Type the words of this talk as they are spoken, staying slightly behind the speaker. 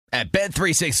At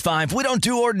Bet365, we don't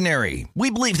do ordinary. We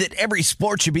believe that every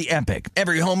sport should be epic.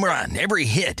 Every home run, every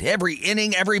hit, every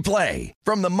inning, every play.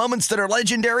 From the moments that are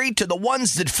legendary to the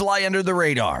ones that fly under the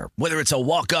radar. Whether it's a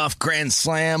walk-off grand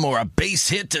slam or a base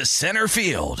hit to center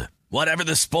field. Whatever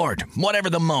the sport, whatever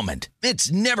the moment.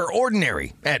 It's never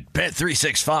ordinary at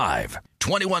Bet365.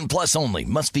 21 plus only.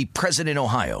 Must be present in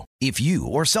Ohio. If you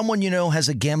or someone you know has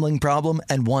a gambling problem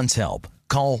and wants help,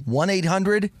 call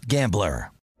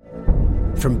 1-800-GAMBLER.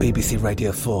 From BBC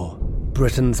Radio 4,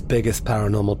 Britain's biggest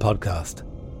paranormal podcast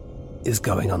is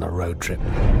going on a road trip.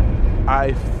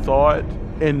 I thought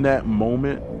in that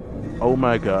moment, oh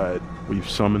my God, we've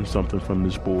summoned something from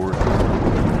this board.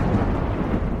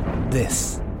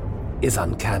 This is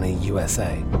Uncanny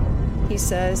USA. He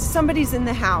says, somebody's in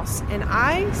the house, and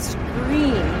I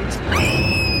screamed.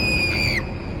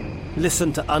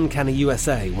 Listen to Uncanny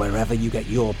USA wherever you get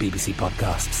your BBC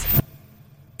podcasts,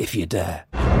 if you dare.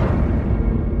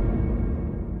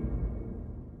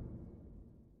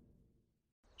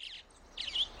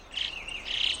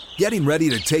 Getting ready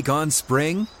to take on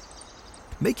spring?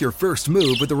 Make your first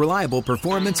move with the reliable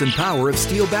performance and power of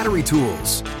Steel battery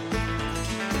tools.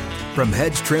 From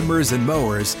hedge trimmers and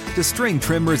mowers to string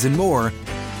trimmers and more,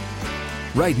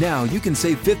 right now you can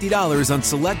save $50 on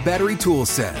select battery tool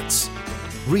sets.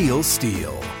 Real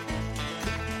Steel.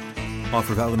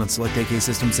 Offer valid on select AK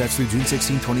system sets through June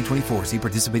 16, 2024. See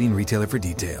participating retailer for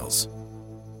details.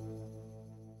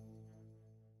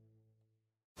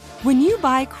 When you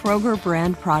buy Kroger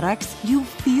brand products, you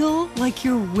feel like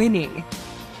you're winning.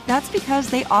 That's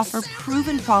because they offer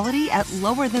proven quality at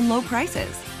lower than low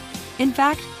prices. In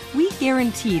fact, we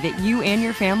guarantee that you and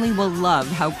your family will love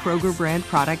how Kroger brand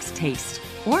products taste,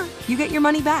 or you get your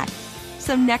money back.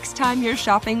 So next time you're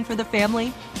shopping for the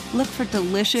family, look for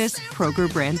delicious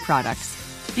Kroger brand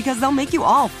products, because they'll make you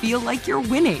all feel like you're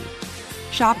winning.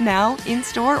 Shop now,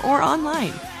 in-store, or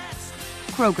online.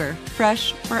 Kroger,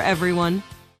 fresh for everyone.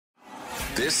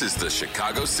 This is the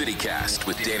Chicago City Cast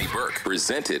with Danny Burke,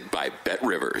 presented by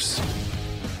BetRivers.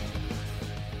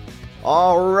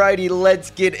 Alrighty, let's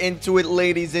get into it,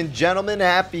 ladies and gentlemen.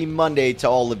 Happy Monday to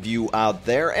all of you out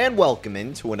there, and welcome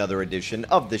into another edition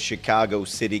of the Chicago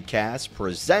City Cast,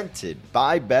 presented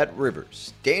by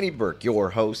BetRivers. Danny Burke,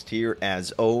 your host here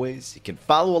as always. You can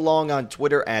follow along on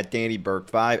Twitter at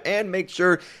DannyBurke5, and make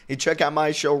sure you check out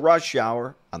my show Rush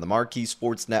Hour on the Marquee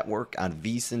Sports Network on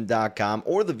VSiN.com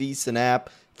or the VSiN app,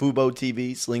 Fubo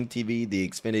TV, Sling TV, the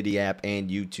Xfinity app, and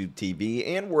YouTube TV,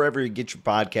 and wherever you get your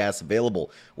podcasts available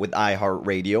with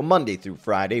iHeartRadio, Monday through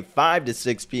Friday, 5 to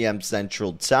 6 p.m.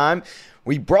 Central Time.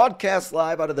 We broadcast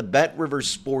live out of the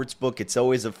BetRivers Sportsbook. It's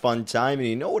always a fun time, and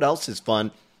you know what else is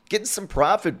fun? Getting some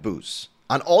profit boosts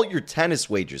on all your tennis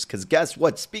wagers, because guess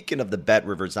what? Speaking of the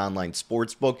BetRivers online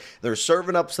sportsbook, they're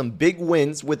serving up some big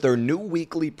wins with their new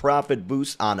weekly profit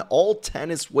boost on all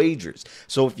tennis wagers.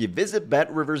 So if you visit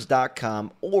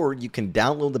BetRivers.com, or you can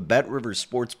download the BetRivers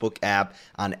Sportsbook app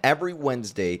on every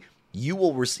Wednesday, you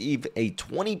will receive a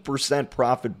 20%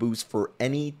 profit boost for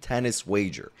any tennis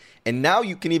wager. And now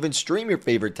you can even stream your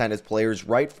favorite tennis players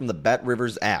right from the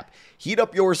BetRivers app. Heat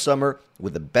up your summer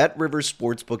with the BetRivers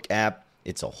Sportsbook app.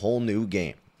 It's a whole new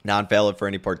game. Non-valid for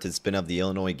any participant of the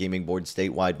Illinois Gaming Board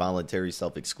statewide voluntary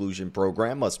self-exclusion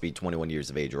program. Must be 21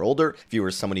 years of age or older. If you or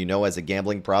someone you know has a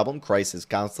gambling problem, crisis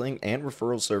counseling and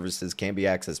referral services can be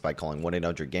accessed by calling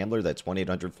 1-800-GAMBLER. That's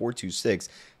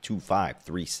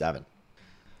 1-800-426-2537.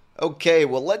 Okay,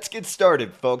 well, let's get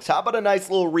started, folks. How about a nice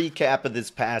little recap of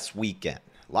this past weekend?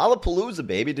 Lollapalooza,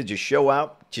 baby. Did you show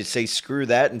out? Did you say screw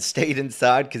that and stayed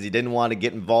inside because you didn't want to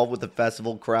get involved with the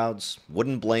festival crowds?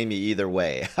 Wouldn't blame you either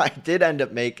way. I did end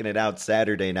up making it out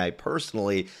Saturday night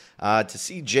personally to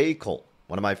see J. Cole,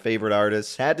 one of my favorite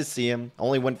artists. Had to see him.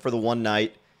 Only went for the one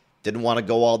night. Didn't want to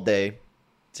go all day.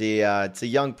 It's a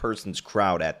young person's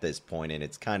crowd at this point, and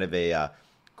it's kind of a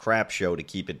crap show to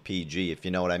keep it PG, if you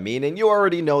know what I mean. And you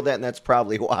already know that, and that's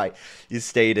probably why you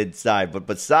stayed inside. But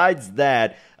besides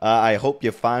that, I hope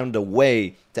you found a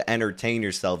way to entertain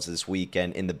yourselves this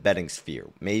weekend in the betting sphere.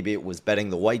 Maybe it was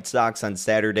betting the White Sox on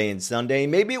Saturday and Sunday.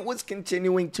 Maybe it was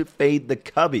continuing to fade the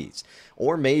Cubbies.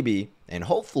 Or maybe, and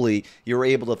hopefully, you're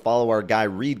able to follow our guy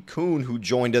Reed Kuhn, who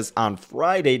joined us on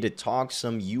Friday to talk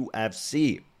some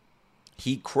UFC.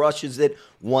 He crushes it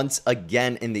once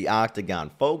again in the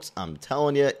octagon. Folks, I'm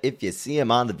telling you, if you see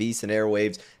him on the VSiN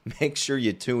airwaves, make sure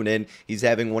you tune in. He's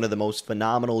having one of the most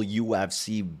phenomenal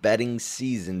UFC betting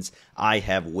seasons I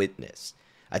have witnessed.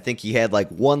 I think he had like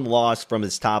one loss from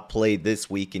his top play this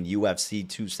week in UFC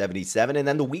 277, and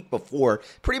then the week before,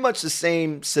 pretty much the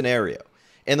same scenario.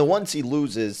 And the ones he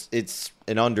loses, it's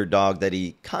an underdog that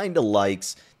he kind of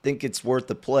likes think it's worth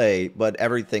the play, but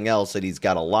everything else that he's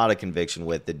got a lot of conviction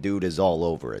with, the dude is all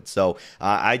over it. So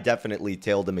I definitely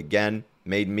tailed him again,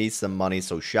 made me some money.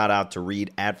 So shout out to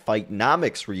Reed at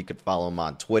Fightnomics, where you could follow him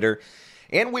on Twitter.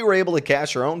 And we were able to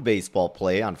cash our own baseball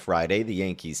play on Friday. The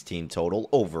Yankees team total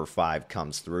over 5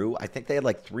 comes through. I think they had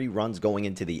like 3 runs going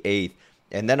into the 8th.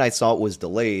 And then I saw it was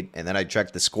delayed, and then I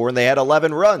checked the score, and they had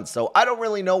 11 runs. So I don't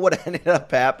really know what ended up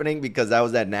happening because I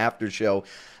was at an after show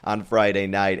on Friday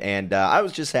night, and I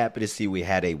was just happy to see we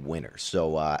had a winner.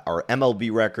 So our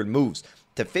MLB record moves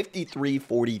to 53,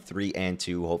 43, and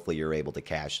 2. Hopefully you're able to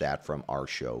cash that from our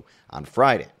show on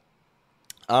Friday.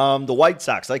 The White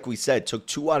Sox, like we said, took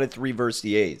 2 out of 3 versus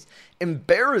the A's.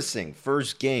 Embarrassing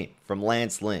first game from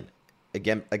Lance Lynn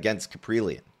against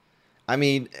Caprillion. I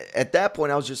mean, at that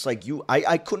point, I was just like,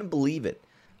 I couldn't believe it.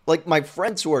 Like, my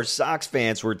friends who are Sox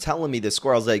fans were telling me the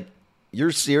score. I was like,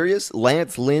 you're serious?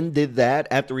 Lance Lynn did that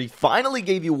after he finally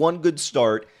gave you one good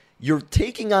start. You're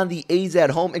taking on the A's at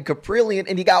home and Caprillion,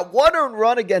 and he got 1 earned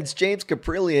run against James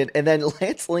Caprillion, and then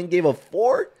Lance Lynn gave a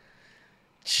 4?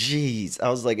 Jeez. I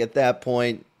was like, at that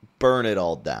point, burn it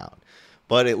all down.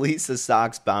 But at least the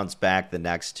Sox bounced back the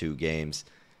next 2 games.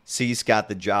 Cease got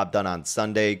the job done on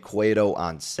Sunday, Cueto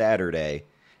on Saturday.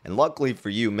 And luckily for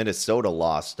you, Minnesota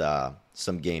lost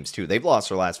some games too. They've lost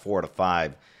their last 4 out of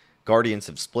 5. Guardians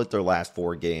have split their last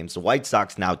 4 games. The White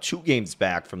Sox now 2 games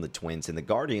back from the Twins, and the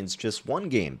Guardians just 1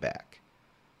 game back.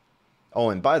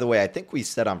 Oh, and by the way, I think we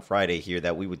said on Friday here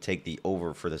that we would take the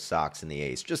over for the Sox and the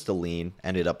A's. Just a lean.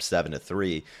 Ended up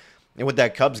 7-3. And with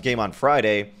that Cubs game on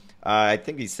Friday, I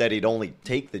think he said he'd only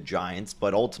take the Giants,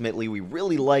 but ultimately we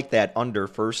really like that under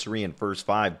first 3 and first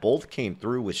 5. Both came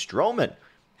through with Stroman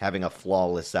having a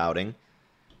flawless outing.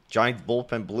 Giants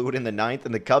bullpen blew it in the 9th,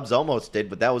 and the Cubs almost did,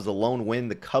 but that was the lone win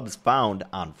the Cubs found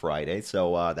on Friday,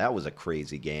 so that was a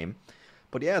crazy game.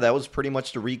 But yeah, that was pretty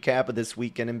much the recap of this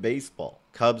weekend in baseball.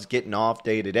 Cubs getting off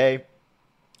day today.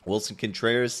 Wilson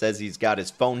Contreras says he's got his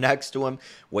phone next to him,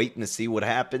 waiting to see what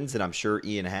happens, and I'm sure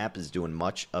Ian Happ is doing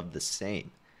much of the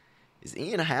same. Is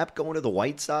Ian Happ going to the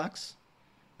White Sox?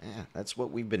 Yeah, that's what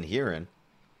we've been hearing.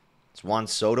 Is Juan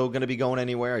Soto going to be going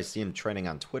anywhere? I see him trending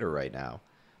on Twitter right now.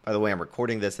 By the way, I'm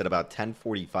recording this at about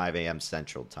 10:45 a.m.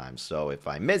 Central Time, so if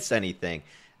I miss anything,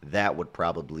 that would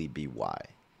probably be why.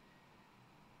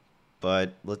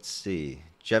 But let's see.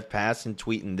 Jeff Passan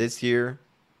tweeting this year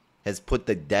has put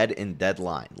the dead in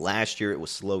deadline. Last year it was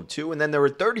slow too, and then there were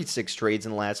 36 trades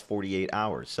in the last 48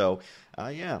 hours. So,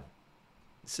 yeah.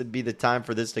 This would be the time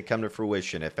for this to come to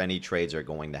fruition if any trades are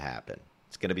going to happen.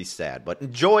 It's going to be sad. But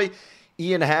enjoy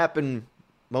Ian Happ and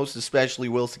most especially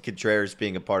Wilson Contreras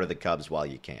being a part of the Cubs while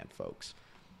you can, folks.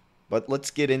 But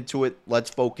let's get into it. Let's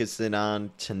focus in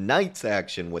on tonight's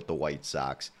action with the White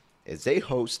Sox as they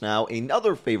host now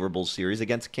another favorable series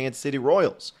against Kansas City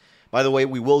Royals. By the way,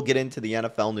 we will get into the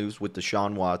NFL news with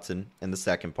Deshaun Watson in the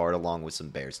second part along with some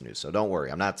Bears news. So don't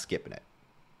worry, I'm not skipping it.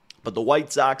 But the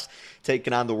White Sox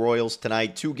taking on the Royals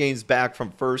tonight. 2 games back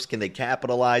from first. Can they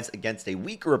capitalize against a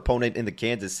weaker opponent in the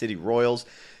Kansas City Royals?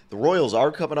 The Royals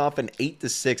are coming off an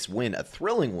 8-6 win, a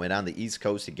thrilling win on the East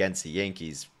Coast against the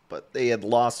Yankees, but they had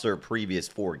lost their previous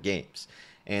 4 games.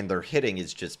 And their hitting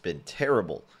has just been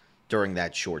terrible during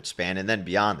that short span. And then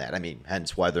beyond that, I mean,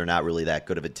 hence why they're not really that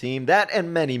good of a team. That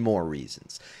and many more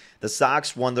reasons. The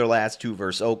Sox won their last 2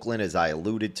 versus Oakland, as I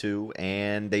alluded to,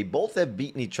 and they both have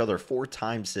beaten each other 4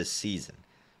 times this season.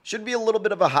 Should be a little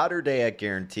bit of a hotter day at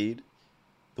Guaranteed.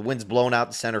 The wind's blown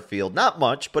out to center field. Not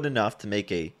much, but enough to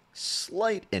make a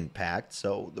slight impact,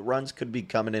 so the runs could be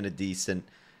coming in a decent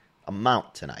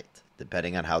amount tonight,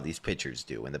 depending on how these pitchers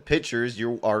do. And the pitchers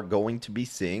you are going to be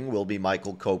seeing will be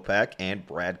Michael Kopech and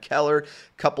Brad Keller.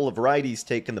 A couple of righties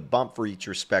taking the bump for each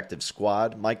respective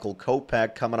squad. Michael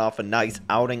Kopech coming off a nice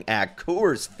outing at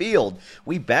Coors Field.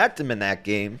 We backed him in that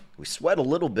game. We sweat a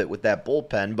little bit with that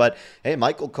bullpen, but hey,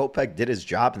 Michael Kopech did his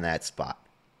job in that spot.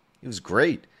 He was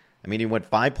great. I mean, he went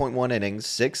 5.1 innings,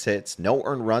 6 hits, no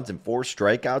earned runs, and 4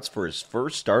 strikeouts for his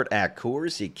first start at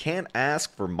Coors. You can't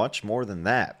ask for much more than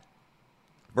that.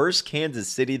 Versus Kansas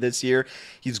City this year,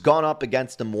 he's gone up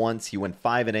against them once. He went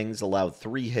 5 innings, allowed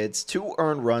 3 hits, 2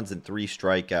 earned runs, and 3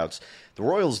 strikeouts. The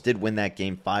Royals did win that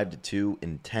game 5-2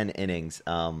 in 10 innings.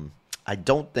 I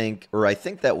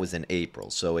think that was in April,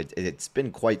 so it's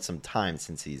been quite some time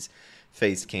since he's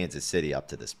faced Kansas City up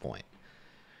to this point.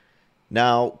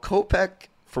 Now, Kopech,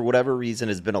 for whatever reason,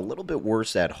 has been a little bit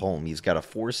worse at home. He's got a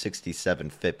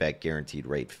 .467 FIP at Guaranteed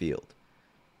Rate Field.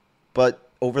 But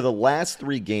over the last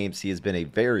 3 games, he has been a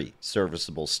very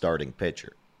serviceable starting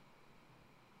pitcher.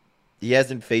 He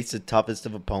hasn't faced the toughest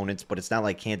of opponents, but it's not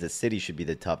like Kansas City should be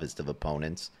the toughest of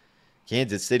opponents.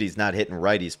 Kansas City's not hitting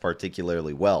righties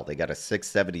particularly well. They got a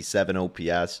 677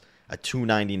 OPS, a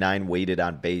 299 weighted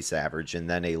on base average, and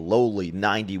then a lowly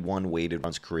 91 weighted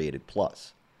runs created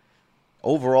plus.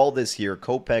 Overall this year,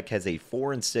 Kopech has a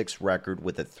 4-6 record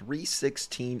with a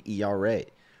 3.16 ERA.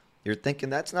 You're thinking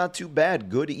that's not too bad,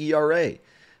 good ERA.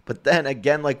 But then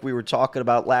again, like we were talking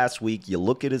about last week, you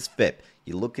look at his FIP,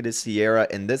 you look at his SIERA,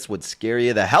 and this would scare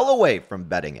you the hell away from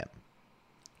betting him.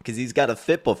 Because he's got a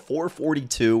FIP of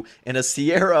 442 and a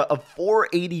SIERA of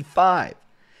 485.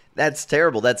 That's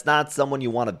terrible. That's not someone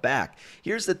you want to back.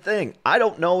 Here's the thing. I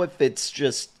don't know if it's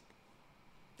just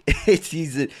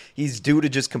he's due to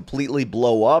just completely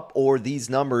blow up, or these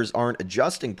numbers aren't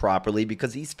adjusting properly,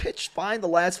 because he's pitched fine the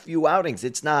last few outings.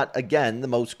 It's not, again, the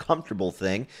most comfortable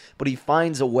thing, but he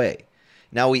finds a way.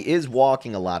 Now, he is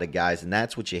walking a lot of guys, and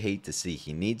that's what you hate to see.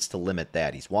 He needs to limit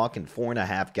that. He's walking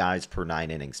 4.5 guys per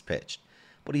 9 innings pitched.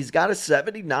 But he's got a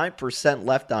 79%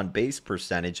 left on base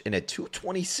percentage and a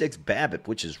 226 BABIP,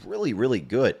 which is really, really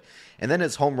good. And then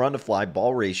his home run to fly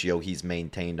ball ratio, he's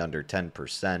maintained under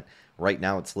 10%. Right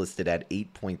now it's listed at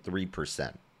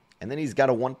 8.3%. And then he's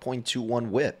got a 1.21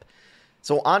 whip.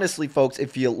 So honestly, folks,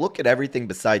 if you look at everything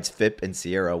besides FIP and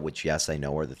SIERA, which, yes, I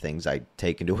know are the things I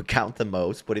take into account the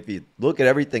most, but if you look at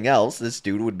everything else, this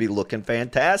dude would be looking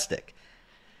fantastic.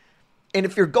 And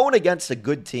if you're going against a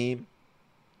good team,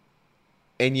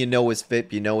 and you know his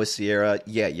FIP, you know his SIERA,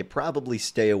 yeah, you probably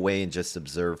stay away and just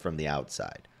observe from the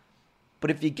outside.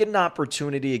 But if you get an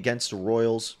opportunity against the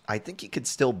Royals, I think you could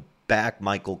still back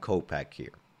Michael Kopech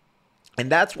here.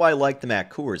 And that's why I liked him at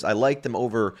Coors. I liked him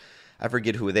over, I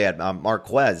forget who they had,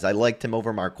 Marquez. I liked him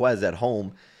over Marquez at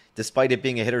home. Despite it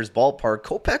being a hitter's ballpark,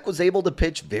 Kopech was able to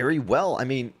pitch very well. I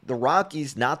mean, the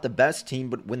Rockies, not the best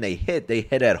team, but when they hit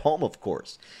at home, of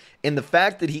course. And the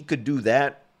fact that he could do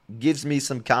that gives me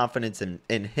some confidence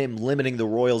in him limiting the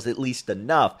Royals at least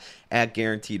enough at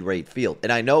Guaranteed Rate Field.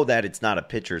 And I know that it's not a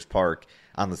pitcher's park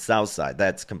on the south side.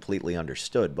 That's completely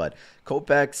understood. But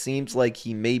Kopech seems like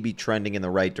he may be trending in the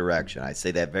right direction. I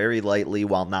say that very lightly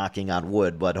while knocking on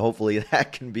wood, but hopefully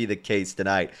that can be the case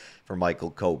tonight for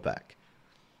Michael Kopech.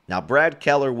 Now, Brad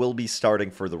Keller will be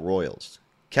starting for the Royals.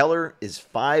 Keller is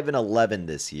 5-11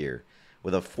 this year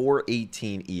with a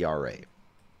 4.18 ERA.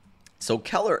 So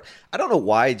Keller, I don't know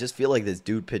why, I just feel like this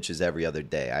dude pitches every other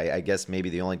day. I guess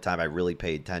maybe the only time I really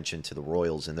pay attention to the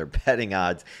Royals and their betting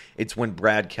odds, it's when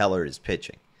Brad Keller is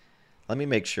pitching. Let me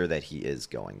make sure that he is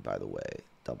going, by the way.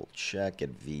 Double check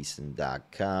at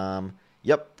VSiN.com.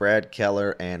 Yep, Brad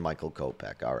Keller and Michael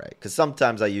Kopech. All right, because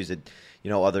sometimes I use it,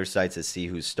 other sites to see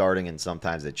who's starting, and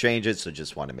sometimes it changes, so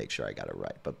just want to make sure I got it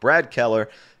right. But Brad Keller,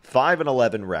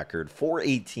 5-11 record,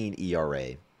 4.18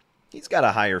 ERA. He's got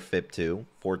a higher FIP too,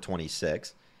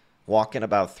 426, walking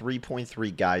about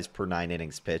 3.3 guys per 9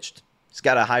 innings pitched. He's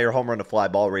got a higher home run to fly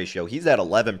ball ratio. He's at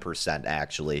 11%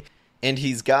 actually. And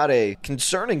he's got a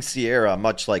concerning SIERA,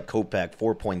 much like Kopech,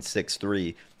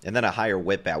 4.63, and then a higher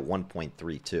whip at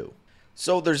 1.32.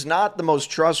 So there's not the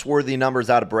most trustworthy numbers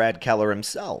out of Brad Keller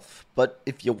himself. But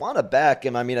if you want to back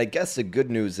him, I guess the good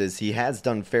news is he has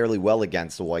done fairly well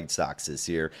against the White Sox this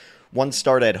year. One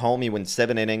start at home, he went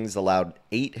 7 innings, allowed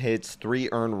 8 hits, 3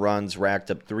 earned runs,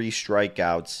 racked up 3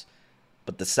 strikeouts.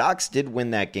 But the Sox did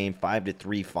win that game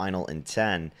 5-3 final in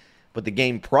 10. But the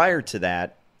game prior to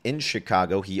that, in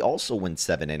Chicago, he also went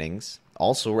 7 innings,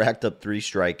 also racked up 3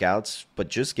 strikeouts, but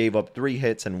just gave up 3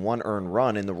 hits and 1 earned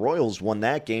run. And the Royals won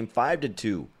that game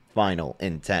 5-2 final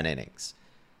in 10 innings.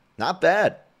 Not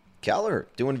bad. Keller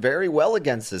doing very well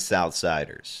against the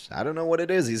Southsiders. I don't know what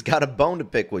it is. He's got a bone to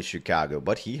pick with Chicago,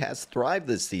 but he has thrived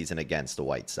this season against the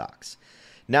White Sox.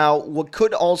 Now, what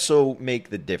could also make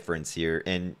the difference here,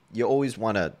 and you always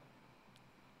want to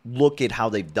look at how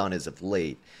they've done as of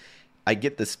late. I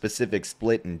get the specific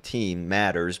split in team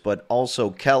matters, but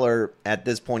also Keller at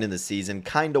this point in the season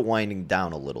kind of winding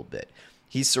down a little bit.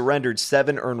 He surrendered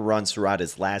 7 earned runs throughout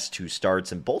his last 2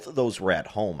 starts, and both of those were at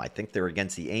home. I think they're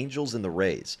against the Angels and the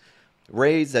Rays.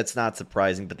 Rays, that's not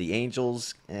surprising, but the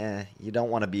Angels, you don't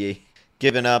want to be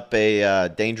giving up a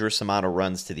dangerous amount of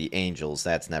runs to the Angels.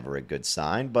 That's never a good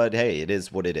sign, but hey, it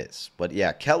is what it is. But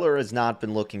yeah, Keller has not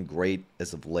been looking great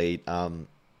as of late.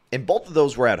 And both of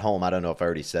those were at home. I don't know if I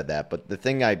already said that, but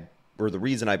the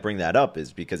reason I bring that up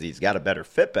is because he's got a better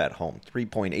FIP at home,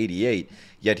 3.88,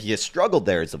 yet he has struggled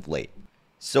there as of late.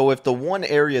 So if the one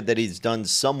area that he's done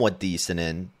somewhat decent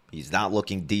in, he's not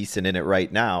looking decent in it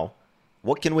right now,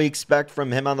 what can we expect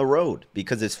from him on the road?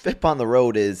 Because his FIP on the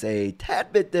road is a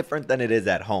tad bit different than it is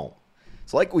at home.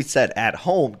 So like we said, at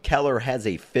home, Keller has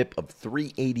a FIP of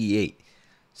 388.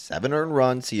 7 earned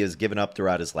runs he has given up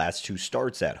throughout his last 2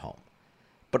 starts at home.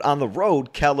 But on the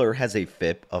road, Keller has a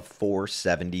FIP of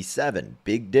 477.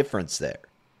 Big difference there.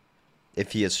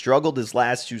 If he has struggled his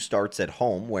last 2 starts at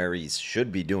home, where he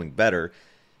should be doing better,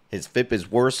 his FIP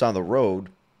is worse on the road.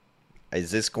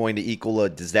 Is this going to equal a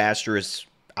disastrous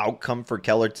outcome for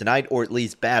Keller tonight, or at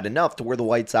least bad enough to where the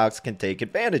White Sox can take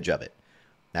advantage of it?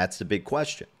 That's the big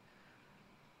question.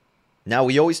 Now,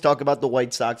 we always talk about the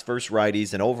White Sox versus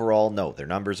righties, and overall, no, their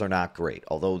numbers are not great,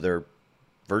 although they're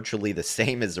virtually the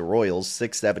same as the Royals,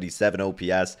 677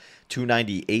 OPS,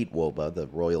 298 WOBA. The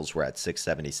Royals were at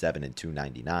 677 and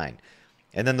 299.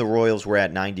 And then the Royals were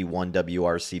at 91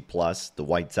 WRC+, the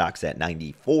White Sox at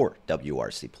 94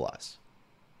 WRC+.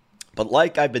 But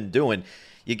like I've been doing,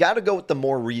 you got to go with the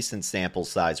more recent sample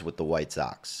size with the White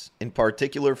Sox, in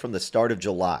particular from the start of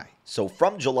July. So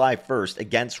from July 1st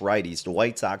against righties, the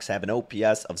White Sox have an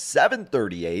OPS of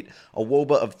 738, a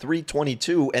WOBA of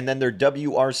 322, and then their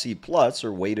WRC+,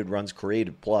 or weighted runs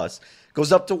created plus,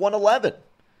 goes up to 111.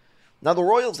 Now, the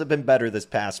Royals have been better this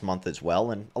past month as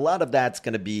well, and a lot of that's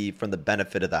going to be from the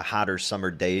benefit of the hotter summer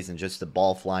days and just the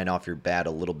ball flying off your bat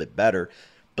a little bit better.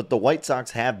 But the White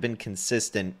Sox have been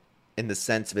consistent in the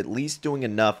sense of at least doing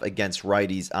enough against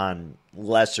righties on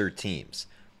lesser teams.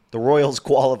 The Royals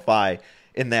qualify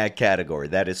in that category,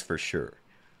 that is for sure.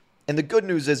 And the good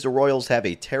news is the Royals have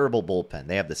a terrible bullpen.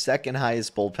 They have the second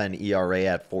highest bullpen ERA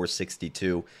at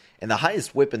 4.62 and the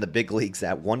highest whip in the big leagues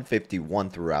at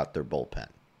 1.51 throughout their bullpen.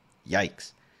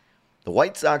 Yikes. The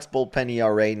White Sox bullpen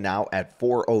ERA now at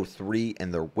 4.03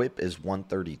 and their whip is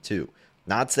 1.32.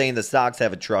 Not saying the Sox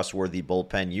have a trustworthy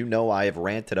bullpen. You know I have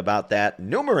ranted about that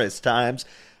numerous times,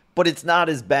 but it's not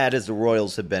as bad as the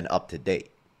Royals have been up to date.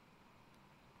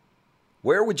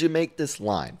 Where would you make this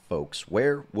line, folks?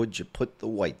 Where would you put the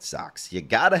White Sox? You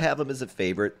got to have them as a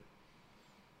favorite,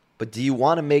 but do you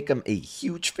want to make them a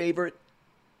huge favorite?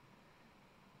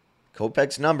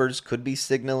 Kopech's numbers could be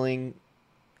signaling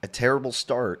a terrible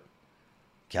start.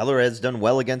 Keller has done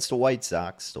well against the White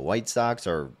Sox. The White Sox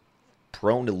are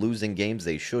prone to losing games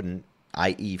they shouldn't,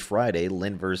 i.e. Friday,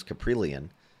 Lynn versus Caprillion.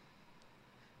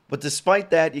 But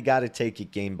despite that, you got to take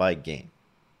it game by game.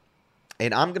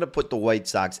 And I'm going to put the White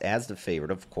Sox as the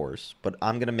favorite, of course, but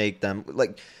I'm going to make them,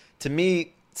 like, to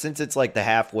me, since it's like the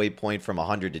halfway point from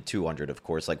 100 to 200, of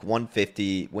course, like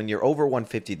 150, when you're over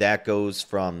 150, that goes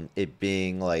from it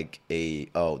being like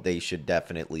they should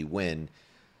definitely win,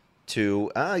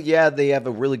 to, yeah, they have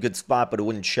a really good spot, but it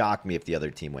wouldn't shock me if the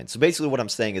other team wins. So basically what I'm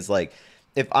saying is, like,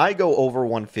 if I go over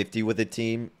 150 with a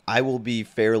team, I will be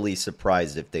fairly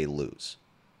surprised if they lose.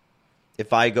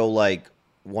 If I go, like,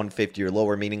 150 or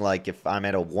lower, meaning, like, if I'm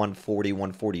at a 140,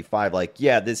 145, like,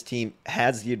 yeah, this team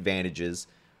has the advantages.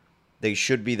 They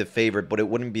should be the favorite, but it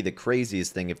wouldn't be the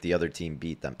craziest thing if the other team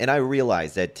beat them. And I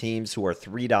realize that teams who are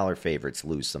 $3 favorites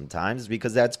lose sometimes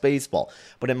because that's baseball.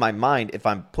 But in my mind, if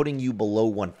I'm putting you below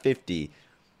 150,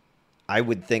 I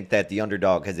would think that the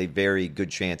underdog has a very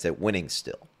good chance at winning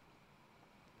still.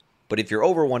 But if you're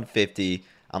over 150,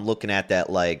 I'm looking at that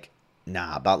like,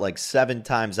 nah, about like 7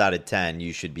 times out of 10,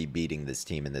 you should be beating this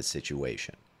team in this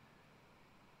situation.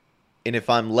 And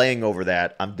if I'm laying over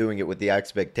that, I'm doing it with the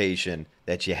expectation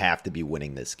that you have to be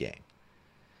winning this game.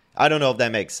 I don't know if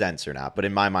that makes sense or not, but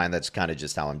in my mind, that's kind of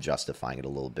just how I'm justifying it a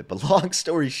little bit. But long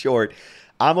story short,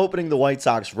 I'm opening the White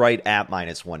Sox right at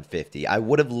minus 150. I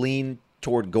would have leaned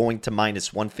toward going to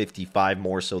minus 155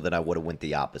 more so than I would have went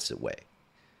the opposite way.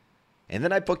 And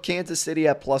then I put Kansas City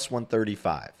at plus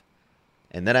 135.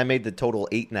 And then I made the total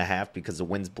 8.5 because the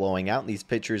wind's blowing out and these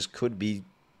pitchers could be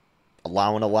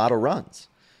allowing a lot of runs.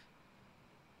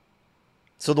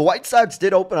 So the White Sox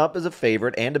did open up as a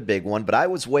favorite and a big one, but I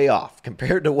was way off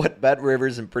compared to what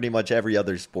BetRivers and pretty much every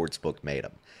other sportsbook made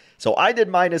them. So I did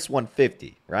minus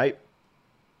 150, right?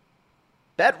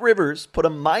 BetRivers put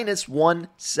a minus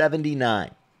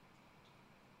 179.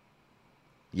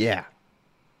 Yeah.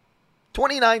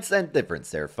 29-cent difference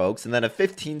there, folks. And then a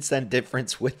 15-cent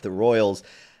difference with the Royals.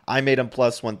 I made them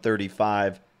plus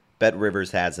 135.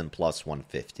 BetRivers has them plus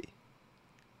 150.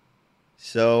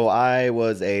 So I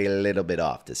was a little bit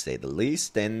off, to say the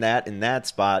least. And that in that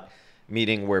spot,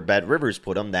 meeting where BetRivers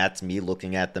put them, that's me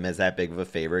looking at them as that big of a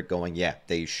favorite, going, yeah,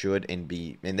 they should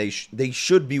they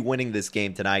should be winning this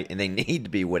game tonight, and they need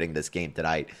to be winning this game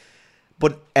tonight.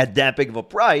 But at that big of a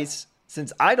price,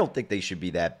 since I don't think they should be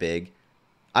that big,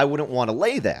 I wouldn't want to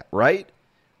lay that, right?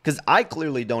 Because I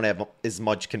clearly don't have as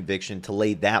much conviction to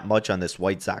lay that much on this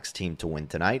White Sox team to win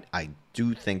tonight. I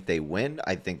do think they win.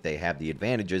 I think they have the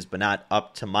advantages, but not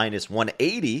up to minus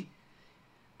 180.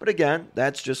 But again,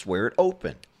 that's just where it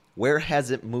opened. Where has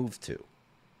it moved to?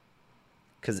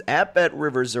 Because at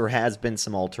BetRivers, there has been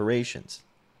some alterations.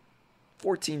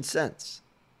 14 cents,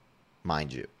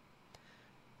 mind you.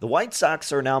 The White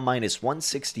Sox are now minus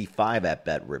 165 at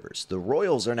BetRivers. The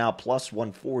Royals are now plus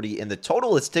 140, and the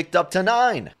total has ticked up to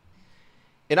 9.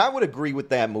 And I would agree with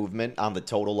that movement on the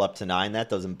total up to 9. That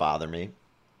doesn't bother me.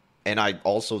 And I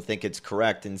also think it's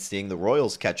correct in seeing the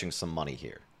Royals catching some money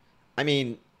here. I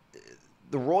mean,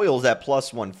 the Royals at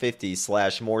plus 150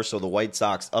 / more so the White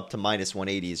Sox up to minus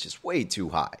 180 is just way too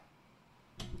high.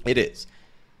 It is.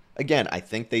 Again, I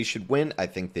think they should win. I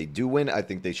think they do win. I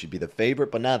think they should be the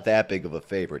favorite, but not that big of a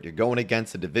favorite. You're going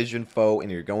against a division foe, and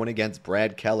you're going against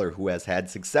Brad Keller, who has had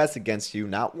success against you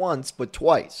not once, but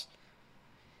twice.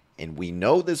 And we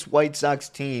know this White Sox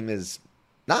team is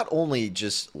not only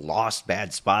just lost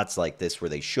bad spots like this where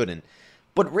they shouldn't,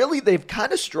 but really they've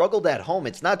kind of struggled at home.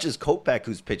 It's not just Kopech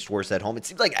who's pitched worse at home. It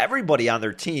seems like everybody on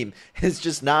their team has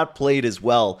just not played as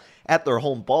well at their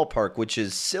home ballpark, which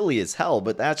is silly as hell,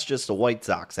 but that's just the White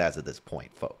Sox as of this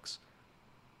point, folks.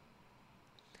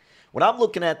 When I'm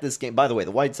looking at this game, by the way,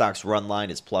 the White Sox run line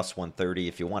is plus 130.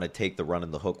 If you want to take the run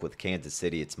in the hook with Kansas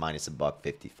City, it's minus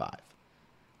 $1.55.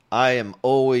 I am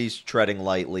always treading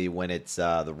lightly when it's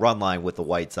the run line with the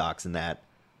White Sox in that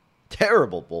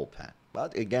terrible bullpen.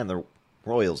 But again, the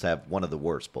Royals have one of the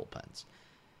worst bullpens.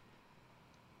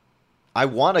 I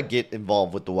want to get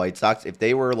involved with the White Sox. If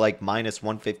they were like minus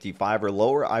 155 or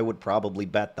lower, I would probably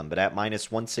bet them. But at minus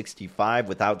 165,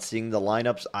 without seeing the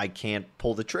lineups, I can't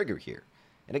pull the trigger here.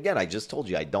 And again, I just told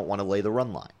you I don't want to lay the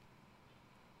run line.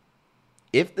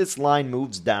 If this line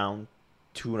moves down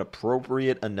to an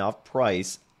appropriate enough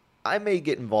price, I may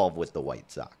get involved with the White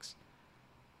Sox.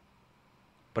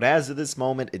 But as of this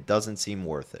moment, it doesn't seem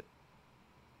worth it.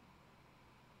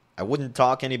 I wouldn't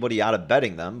talk anybody out of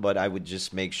betting them, but I would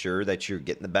just make sure that you're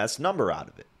getting the best number out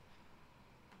of it.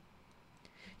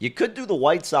 You could do the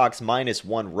White Sox minus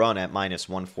 1 run at minus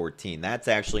 114. That's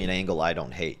actually an angle I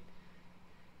don't hate.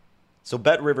 So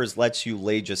BetRivers lets you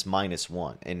lay just minus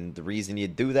 1. And the reason you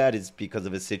do that is because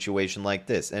of a situation like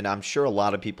this. And I'm sure a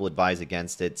lot of people advise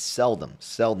against it.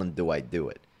 Seldom do I do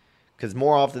it. Because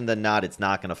more often than not, it's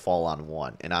not going to fall on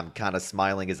 1. And I'm kind of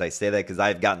smiling as I say that because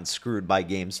I've gotten screwed by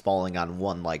games falling on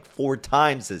 1 like 4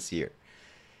 times this year.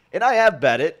 And I have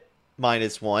bet it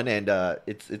minus 1, and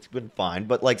it's been fine.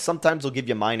 But like sometimes they'll give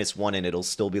you minus 1, and it'll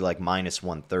still be like minus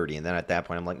 130. And then at that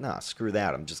point, I'm like, nah, screw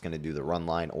that. I'm just going to do the run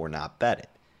line or not bet it.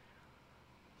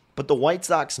 But the White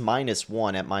Sox minus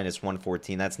 1 at minus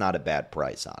 114, that's not a bad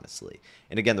price, honestly.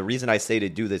 And again, the reason I say to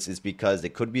do this is because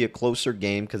it could be a closer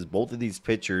game because both of these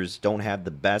pitchers don't have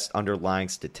the best underlying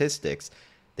statistics.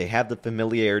 They have the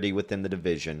familiarity within the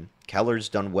division. Keller's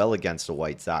done well against the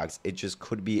White Sox. It just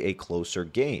could be a closer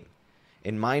game.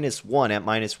 And minus 1 at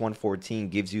minus 114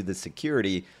 gives you the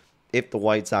security if the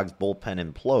White Sox bullpen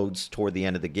implodes toward the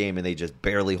end of the game and they just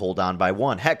barely hold on by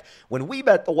 1. Heck, when we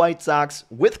bet the White Sox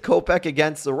with Kopech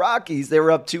against the Rockies, they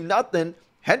were up 2-0.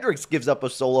 Hendricks gives up a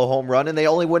solo home run and they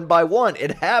only win by 1.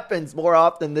 It happens more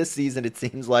often this season, it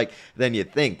seems like, than you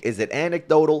think. Is it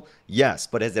anecdotal? Yes.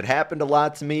 But has it happened a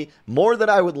lot to me? More than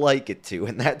I would like it to.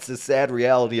 And that's the sad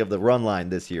reality of the run line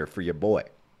this year for your boy.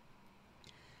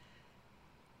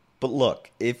 But look,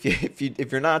 if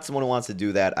you're not someone who wants to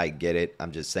do that, I get it.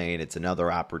 I'm just saying it's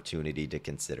another opportunity to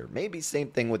consider. Maybe same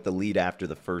thing with the lead after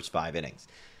the first 5 innings.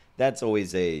 That's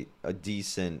always a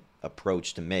decent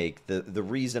approach to make. The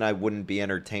reason I wouldn't be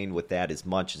entertained with that as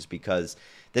much is because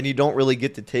then you don't really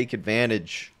get to take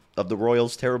advantage of the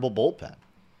Royals' terrible bullpen.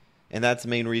 And that's the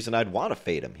main reason I'd want to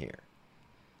fade them here.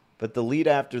 But the lead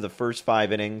after the first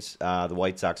 5 innings, the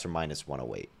White Sox are minus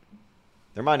 108.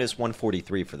 They're minus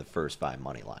 143 for the first 5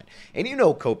 money line. And you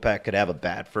know Kopech could have a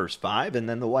bad first 5, and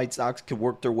then the White Sox could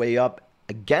work their way up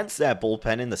against that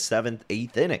bullpen in the 7th,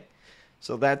 8th inning.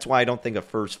 So that's why I don't think a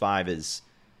first 5 is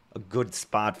a good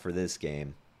spot for this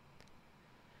game.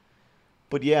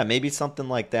 But yeah, maybe something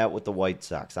like that with the White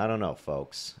Sox. I don't know,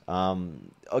 folks.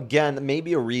 Again,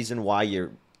 maybe a reason why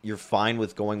you're fine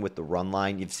with going with the run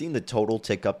line. You've seen the total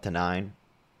tick up to 9.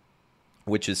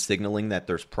 Which is signaling that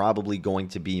there's probably going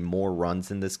to be more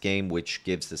runs in this game, which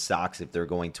gives the Sox, if they're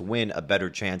going to win, a better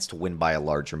chance to win by a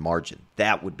larger margin.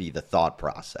 That would be the thought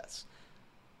process.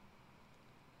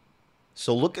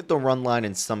 So look at the run line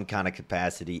in some kind of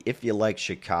capacity. If you like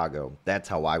Chicago, that's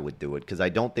how I would do it, because I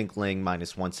don't think laying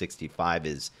minus 165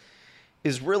 is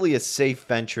really a safe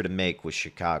venture to make with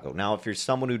Chicago. Now, if you're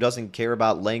someone who doesn't care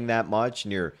about laying that much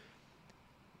and you're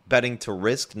betting to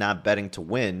risk, not betting to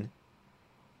win,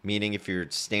 meaning if your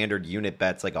standard unit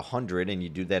bet's like 100 and you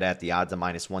do that at the odds of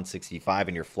minus 165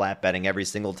 and you're flat betting every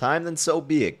single time, then so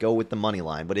be it. Go with the money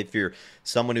line. But if you're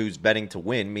someone who's betting to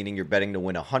win, meaning you're betting to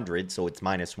win 100, so it's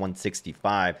minus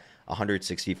 165,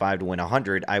 165 to win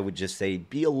 100, I would just say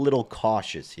be a little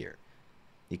cautious here.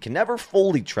 You can never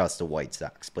fully trust the White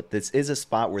Sox, but this is a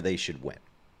spot where they should win.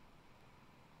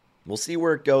 We'll see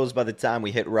where it goes by the time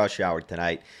we hit rush hour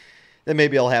tonight. Then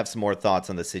maybe I'll have some more thoughts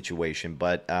on the situation.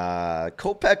 But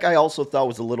Kopech I also thought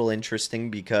was a little interesting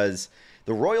because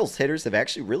the Royals hitters have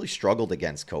actually really struggled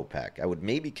against Kopech. I would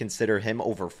maybe consider him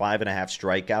over 5.5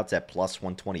 strikeouts at plus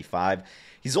 125.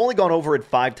 He's only gone over it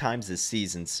 5 times this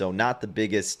season, so not the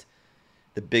biggest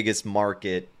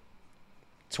market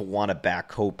to want to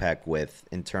back Kopech with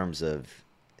in terms of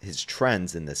his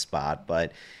trends in this spot.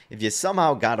 But if you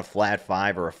somehow got a flat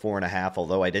 5 or a 4.5,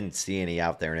 although I didn't see any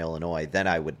out there in Illinois, then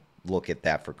I would look at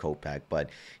that for Kopech. But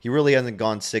he really hasn't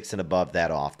gone 6 and above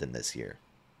that often this year.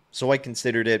 So I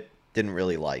considered it, didn't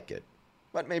really like it.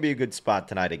 But maybe a good spot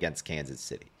tonight against Kansas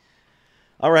City.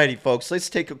 Alrighty, folks, let's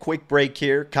take a quick break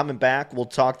here. Coming back, we'll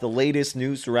talk the latest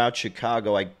news throughout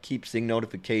Chicago. I keep seeing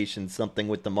notifications, something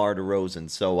with DeMar DeRozan.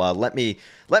 So let me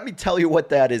tell you what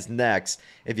that is next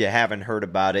if you haven't heard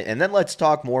about it. And then let's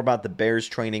talk more about the Bears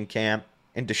training camp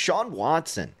and Deshaun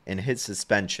Watson and his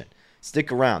suspension.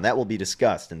 Stick around. That will be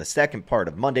discussed in the second part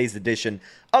of Monday's edition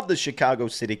of the Chicago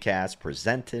City Cast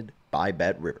presented by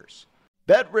BetRivers.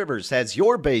 BetRivers has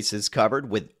your bases covered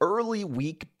with early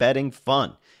week betting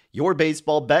fun. Your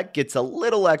baseball bet gets a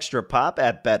little extra pop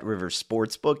at BetRivers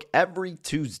Sportsbook every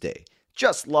Tuesday.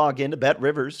 Just log into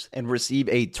BetRivers and receive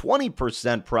a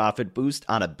 20% profit boost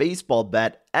on a baseball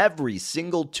bet every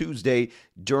single Tuesday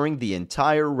during the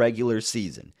entire regular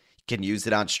season. You can use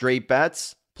it on straight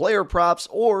bets, player props,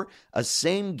 or a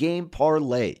same-game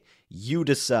parlay. You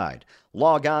decide.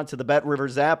 Log on to the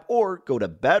BetRivers app or go to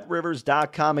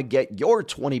BetRivers.com and get your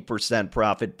 20%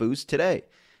 profit boost today.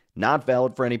 Not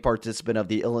valid for any participant of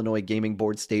the Illinois Gaming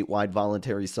Board statewide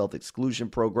voluntary self-exclusion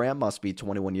program. Must be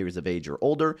 21 years of age or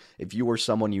older. If you or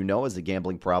someone you know has a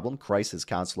gambling problem, crisis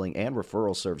counseling and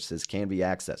referral services can be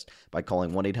accessed by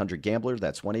calling 1-800-GAMBLER.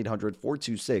 That's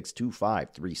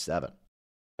 1-800-426-2537.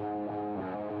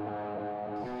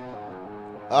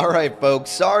 All right, folks.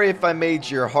 Sorry if I made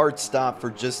your heart stop for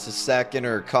just a second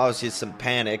or caused you some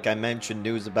panic. I mentioned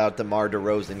news about DeMar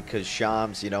DeRozan because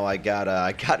Shams, I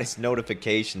got his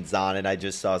notifications on and I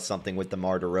just saw something with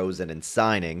DeMar DeRozan and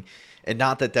signing. And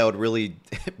not that would really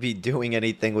be doing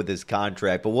anything with his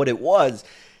contract, but what it was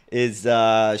is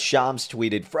Shams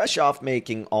tweeted, fresh off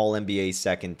making All-NBA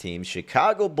second team,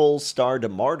 Chicago Bulls star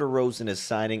DeMar DeRozan is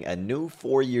signing a new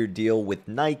 4-year deal with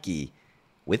Nike.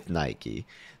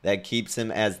 That keeps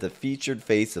him as the featured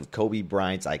face of Kobe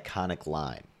Bryant's iconic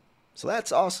line. So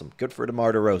that's awesome. Good for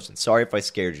DeMar DeRozan. Sorry if I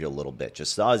scared you a little bit.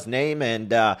 Just saw his name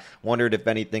and wondered if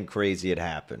anything crazy had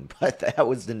happened. But that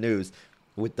was the news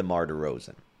with DeMar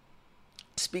DeRozan.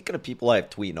 Speaking of people I have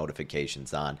tweet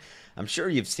notifications on, I'm sure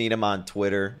you've seen him on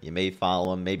Twitter. You may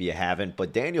follow him, maybe you haven't.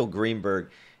 But Daniel Greenberg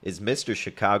is Mr.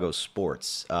 Chicago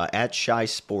Sports at Shy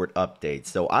Sport Update.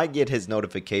 So I get his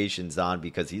notifications on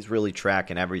because he's really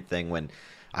tracking everything when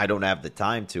I don't have the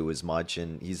time to as much.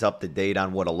 And he's up to date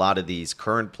on what a lot of these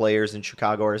current players in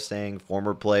Chicago are saying,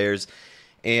 former players.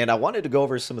 And I wanted to go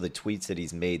over some of the tweets that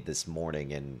he's made this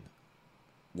morning and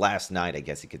last night, I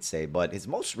guess you could say. But his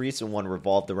most recent one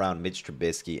revolved around Mitch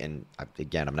Trubisky. And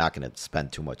again, I'm not going to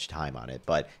spend too much time on it,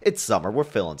 but it's summer. We're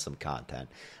filling some content.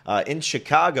 In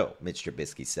Chicago, Mitch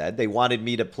Trubisky said, they wanted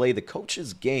me to play the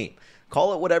coach's game.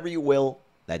 Call it whatever you will.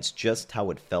 That's just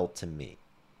how it felt to me.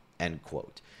 End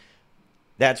quote.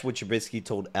 That's what Trubisky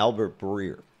told Albert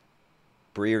Breer.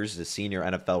 Breer's the senior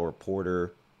NFL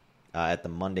reporter at the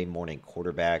Monday Morning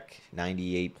Quarterback,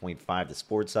 98.5 The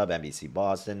Sports Hub, NBC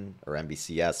Boston, or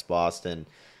NBCS Boston.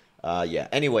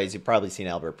 Anyways, you've probably seen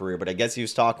Albert Breer, but I guess he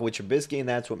was talking with Trubisky, and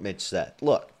that's what Mitch said.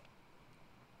 Look,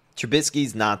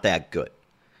 Trubisky's not that good.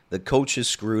 The coach has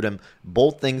screwed him.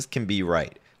 Both things can be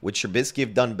right. Would Trubisky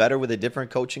have done better with a different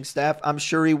coaching staff? I'm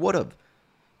sure he would have.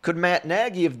 Could Matt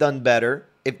Nagy have done better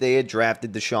if they had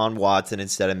drafted Deshaun Watson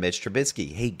instead of Mitch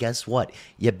Trubisky? Hey, guess what?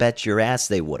 You bet your ass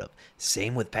they would have.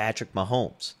 Same with Patrick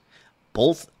Mahomes.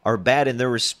 Both are bad in their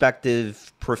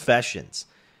respective professions.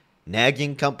 Nagy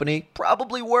and company,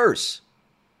 probably worse.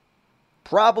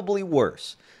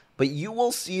 But you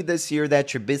will see this year that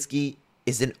Trubisky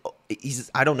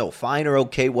he's fine or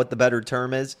okay, what the better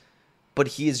term is, but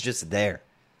he is just there.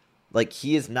 Like,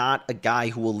 he is not a guy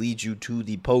who will lead you to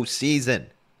the postseason.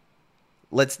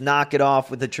 Let's knock it off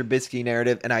with the Trubisky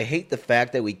narrative. And I hate the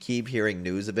fact that we keep hearing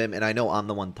news of him. And I know I'm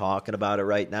the one talking about it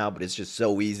right now, but it's just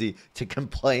so easy to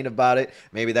complain about it.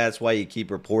 Maybe that's why you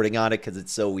keep reporting on it, because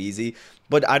it's so easy.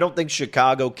 But I don't think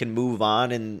Chicago can move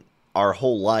on in our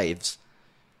whole lives,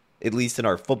 at least in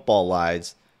our football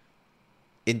lives,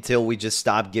 until we just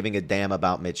stop giving a damn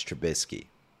about Mitch Trubisky.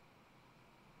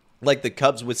 Like the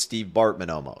Cubs with Steve Bartman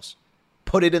almost.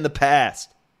 Put it in the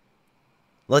past.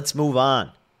 Let's move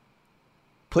on.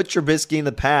 Put Trubisky in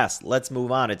the past. Let's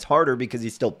move on. It's harder because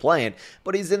he's still playing,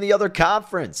 but he's in the other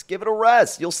conference. Give it a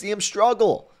rest. You'll see him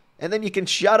struggle, and then you can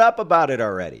shut up about it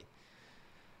already.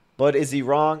 But is he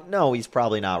wrong? No, he's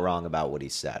probably not wrong about what he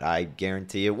said. I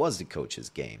guarantee it was the coach's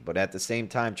game. But at the same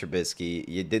time, Trubisky,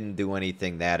 you didn't do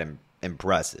anything that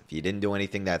impressive. You didn't do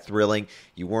anything that thrilling.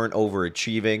 You weren't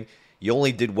overachieving. You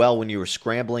only did well when you were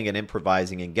scrambling and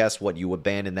improvising. And guess what? You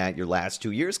abandoned that your last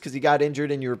 2 years because you got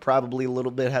injured and you were probably a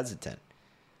little bit hesitant.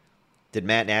 Did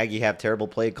Matt Nagy have terrible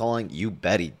play calling? You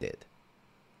bet he did.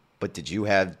 But did you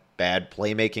have bad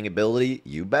playmaking ability?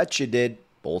 You bet you did.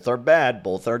 Both are bad.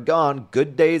 Both are gone.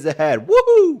 Good days ahead.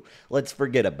 Woohoo! Let's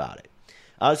forget about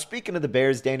it. Speaking of the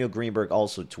Bears, Daniel Greenberg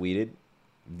also tweeted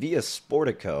via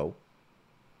Sportico.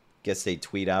 Guess they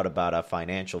tweet out about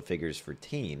financial figures for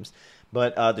teams.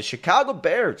 But the Chicago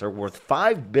Bears are worth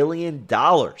 $5 billion.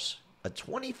 A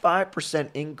 25%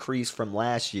 increase from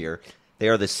last year. They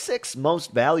are the 6th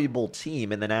most valuable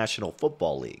team in the National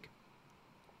Football League.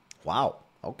 Wow.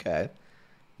 Okay.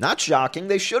 Not shocking.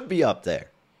 They should be up there.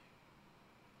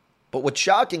 But what's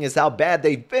shocking is how bad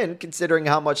they've been considering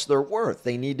how much they're worth.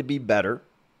 They need to be better,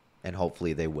 and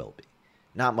hopefully they will be.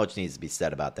 Not much needs to be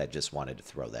said about that. Just wanted to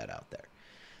throw that out there.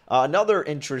 Another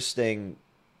interesting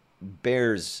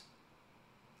Bears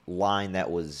line that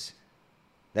was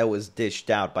dished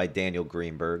out by Daniel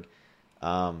Greenberg.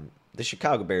 The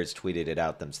Chicago Bears tweeted it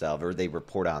out themselves, or they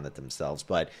report on it themselves.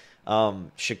 But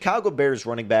Chicago Bears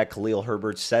running back Khalil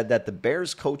Herbert said that the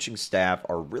Bears coaching staff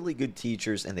are really good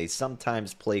teachers and they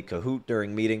sometimes play Kahoot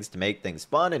during meetings to make things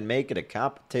fun and make it a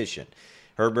competition.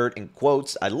 Herbert, in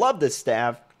quotes, "I love this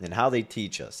staff and how they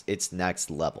teach us. It's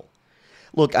next level."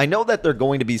 Look, I know that they're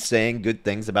going to be saying good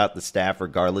things about the staff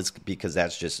regardless because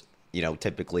that's just,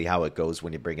 typically how it goes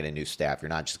when you bring in a new staff. You're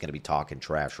not just going to be talking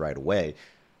trash right away.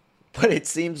 But it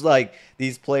seems like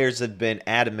these players have been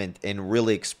adamant in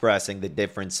really expressing the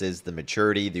differences, the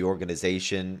maturity, the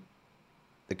organization,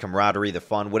 the camaraderie, the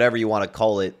fun, whatever you want to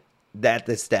call it, that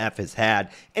the staff has had.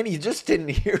 And you just didn't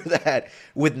hear that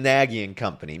with Nagy and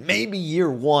company. Maybe year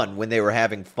one when they were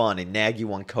having fun and Nagy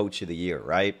won Coach of the Year,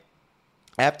 right?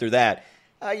 After that,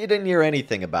 you didn't hear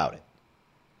anything about it.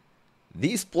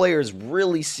 These players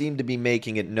really seem to be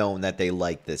making it known that they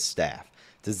like this staff.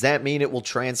 Does that mean it will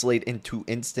translate into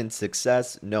instant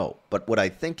success? No. But what I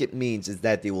think it means is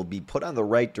that they will be put on the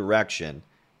right direction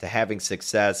to having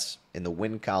success in the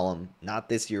win column, not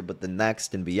this year, but the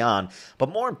next and beyond. But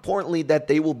more importantly, that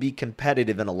they will be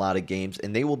competitive in a lot of games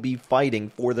and they will be fighting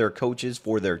for their coaches,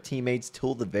 for their teammates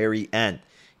till the very end.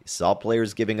 You saw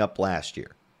players giving up last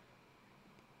year.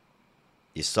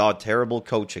 You saw terrible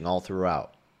coaching all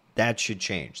throughout. That should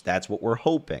change. That's what we're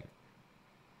hoping.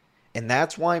 And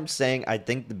that's why I'm saying I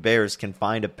think the Bears can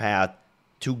find a path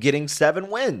to getting 7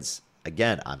 wins.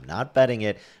 Again, I'm not betting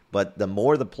it, but the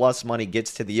more the plus money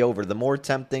gets to the over, the more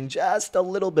tempting just a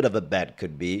little bit of a bet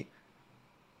could be.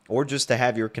 Or just to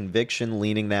have your conviction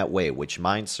leaning that way, which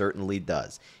mine certainly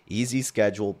does. Easy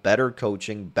schedule, better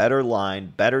coaching, better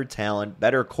line, better talent,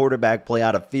 better quarterback play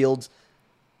out of Fields,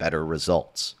 better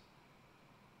results.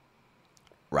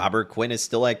 Robert Quinn is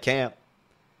still at camp.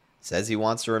 Says he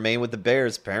wants to remain with the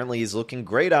Bears. Apparently he's looking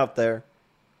great out there.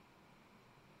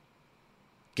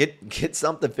 Get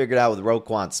something figured out with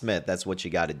Roquan Smith. That's what you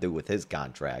got to do with his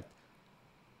contract.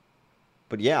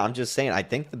 But yeah, I'm just saying, I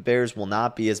think the Bears will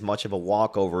not be as much of a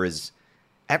walkover as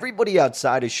everybody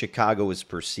outside of Chicago is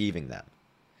perceiving them.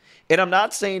 And I'm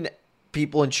not saying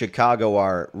people in Chicago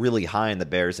are really high on the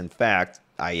Bears. In fact,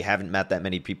 I haven't met that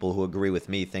many people who agree with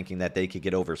me thinking that they could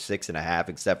get over 6.5,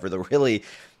 except for the really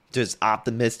just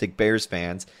optimistic Bears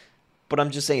fans. But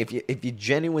I'm just saying, if you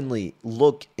genuinely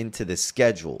look into the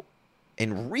schedule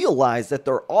and realize that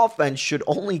their offense should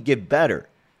only get better.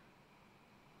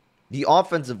 The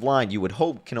offensive line, you would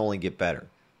hope, can only get better.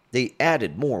 They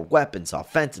added more weapons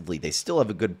offensively. They still have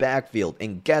a good backfield,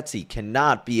 and Getsy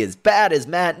cannot be as bad as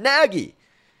Matt Nagy.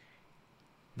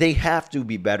 They have to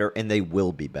be better, and they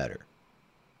will be better.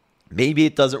 Maybe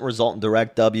it doesn't result in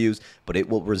direct W's, but it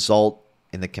will result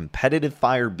in the competitive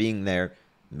fire being there.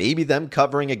 Maybe them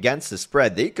covering against the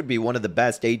spread. They could be one of the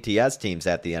best ATS teams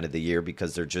at the end of the year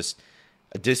because they're just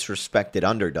a disrespected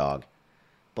underdog.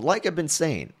 But like I've been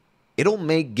saying, it'll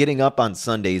make getting up on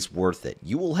Sundays worth it.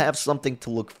 You will have something to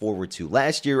look forward to.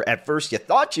 Last year, at first, you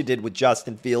thought you did with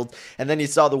Justin Fields, and then you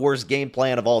saw the worst game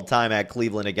plan of all time at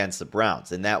Cleveland against the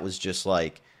Browns. And that was just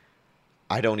like,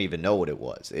 I don't even know what it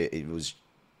was.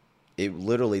 It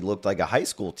literally looked like a high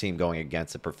school team going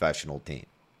against a professional team.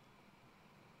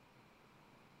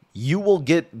 You will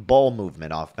get ball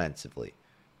movement offensively.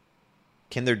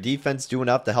 Can their defense do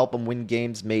enough to help them win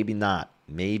games? Maybe not.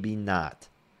 Maybe not.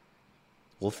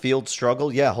 Will Fields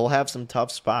struggle? Yeah, he'll have some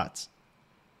tough spots.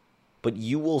 But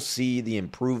you will see the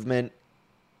improvement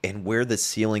and where the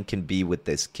ceiling can be with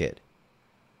this kid.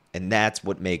 And that's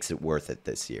what makes it worth it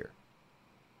this year.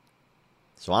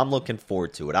 So I'm looking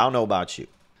forward to it. I don't know about you.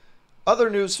 Other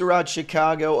news throughout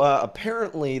Chicago.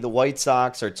 Apparently, the White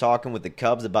Sox are talking with the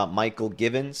Cubs about Michael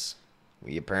Givens.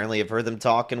 We apparently have heard them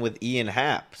talking with Ian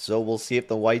Happ. So we'll see if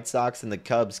the White Sox and the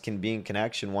Cubs can be in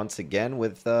connection once again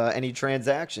with any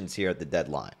transactions here at the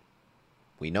deadline.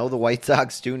 We know the White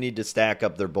Sox do need to stack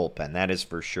up their bullpen. That is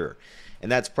for sure.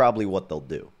 And that's probably what they'll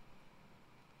do.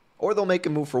 Or they'll make a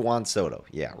move for Juan Soto.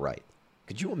 Yeah, right.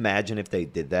 Could you imagine if they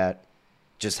did that?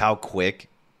 Just how quick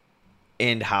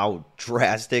and how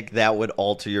drastic that would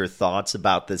alter your thoughts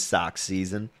about this Sox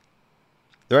season.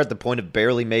 They're at the point of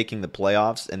barely making the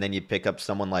playoffs, and then you pick up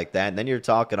someone like that, and then you're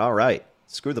talking, all right,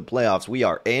 screw the playoffs. We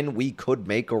are in. We could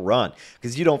make a run.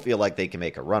 Because you don't feel like they can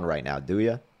make a run right now, do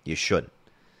you? You shouldn't.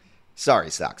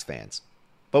 Sorry, Sox fans.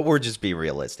 But we're just being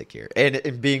realistic here.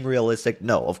 And being realistic,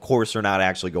 no, of course they're not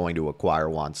actually going to acquire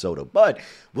Juan Soto. But it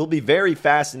will be very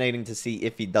fascinating to see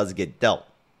if he does get dealt.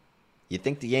 You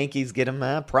think the Yankees get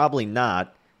him? Probably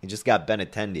not. He just got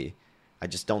Benintendi. I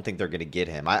just don't think they're going to get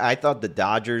him. I thought the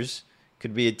Dodgers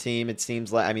could be a team, it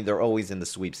seems like. I mean, they're always in the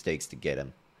sweepstakes to get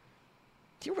him.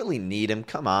 Do you really need him?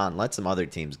 Come on, let some other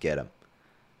teams get him.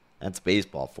 That's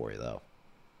baseball for you, though.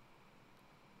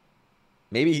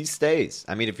 Maybe he stays.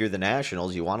 I mean, if you're the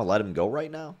Nationals, you want to let him go right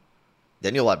now?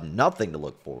 Then you'll have nothing to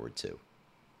look forward to.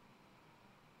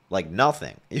 Like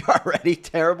nothing. You're already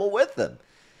terrible with them.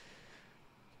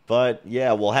 But,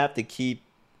 yeah, we'll have to keep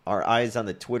our eyes on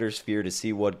the Twitter sphere to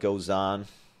see what goes on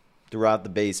throughout the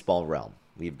baseball realm.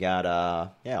 We've got,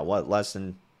 less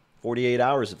than 48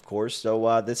 hours, of course.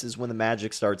 So this is when the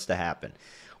magic starts to happen.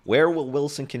 Where will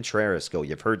Wilson Contreras go?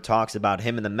 You've heard talks about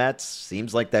him in the Mets.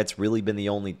 Seems like that's really been the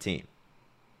only team.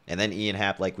 And then Ian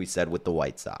Happ, like we said, with the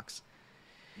White Sox.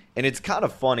 And it's kind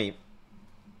of funny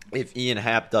if Ian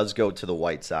Happ does go to the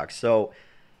White Sox. So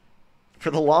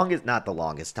for not the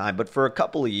longest time, but for a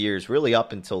couple of years, really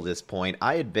up until this point,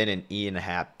 I had been an Ian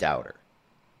Happ doubter.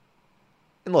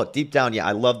 And look, deep down, yeah,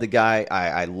 I love the guy.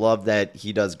 I love that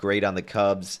he does great on the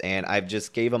Cubs, and I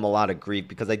just gave him a lot of grief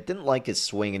because I didn't like his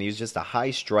swing, and he was just a high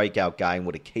strikeout guy and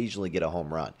would occasionally get a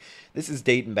home run. This is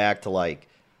dating back to like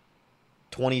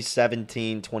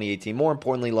 2017, 2018, more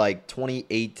importantly, like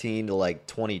 2018 to like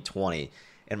 2020.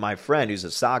 And my friend, who's a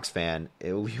Sox fan,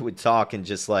 we would talk and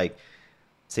just like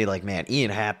say like, man,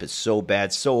 Ian Happ is so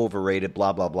bad, so overrated,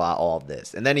 blah, blah, blah, all of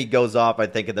this. And then he goes off, I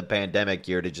think, in the pandemic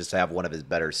year to just have one of his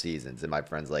better seasons. And my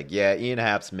friend's like, yeah, Ian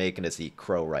Happ's making us eat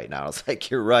crow right now. I was like,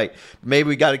 you're right. Maybe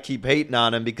we got to keep hating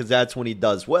on him because that's when he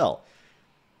does well.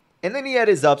 And then he had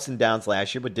his ups and downs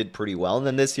last year, but did pretty well. And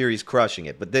then this year he's crushing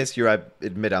it. But this year, I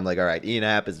admit, I'm like, all right, Ian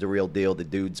Happ is the real deal. The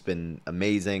dude's been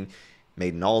amazing.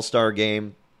 Made an all-star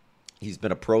game. He's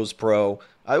been a pros pro.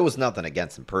 I was nothing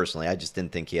against him personally. I just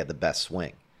didn't think he had the best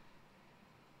swing.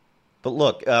 But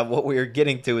look, what we are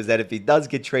getting to is that if he does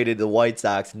get traded to the White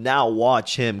Sox, now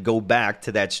watch him go back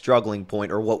to that struggling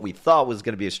point, or what we thought was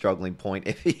going to be a struggling point,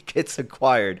 if he gets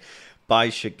acquired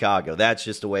by Chicago. That's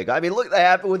just the way it goes. I mean, look, that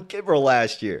happened with Kimbrel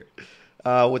last year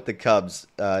with the Cubs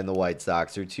and the White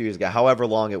Sox, or 2 years ago, however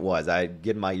long it was. I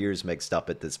get my years mixed up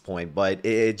at this point, but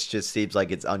it just seems like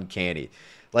it's uncanny.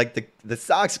 Like, the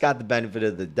Sox got the benefit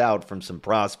of the doubt from some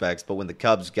prospects, but when the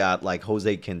Cubs got, like,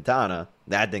 Jose Quintana,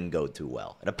 that didn't go too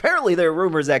well. And apparently there are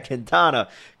rumors that Quintana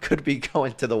could be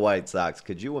going to the White Sox.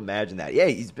 Could you imagine that? Yeah,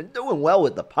 he's been doing well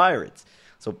with the Pirates,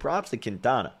 so props to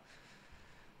Quintana.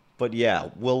 But, yeah,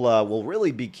 we'll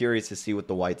really be curious to see what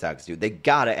the White Sox do. They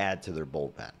got to add to their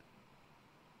bullpen.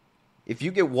 If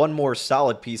you get one more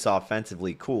solid piece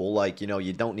offensively, cool. Like,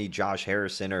 you don't need Josh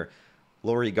Harrison or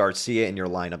Leury Garcia in your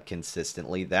lineup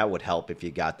consistently. That would help if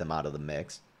you got them out of the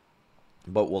mix.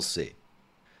 But we'll see.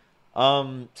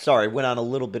 Sorry, went on a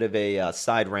little bit of a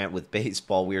side rant with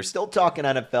baseball. We are still talking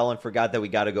NFL and forgot that we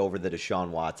got to go over the Deshaun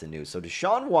Watson news. So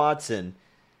Deshaun Watson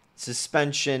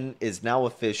suspension is now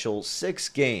official. 6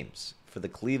 games for the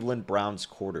Cleveland Browns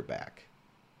quarterback.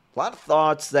 A lot of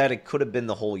thoughts that it could have been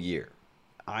the whole year.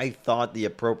 I thought the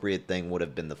appropriate thing would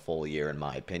have been the full year, in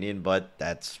my opinion, but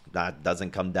that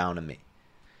doesn't come down to me.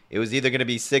 It was either going to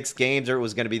be 6 games or it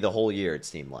was going to be the whole year, it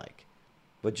seemed like.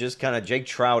 But just kind of Jake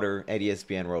Trouter at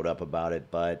ESPN wrote up about it.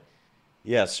 But,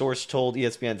 yeah, source told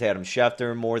ESPN's Adam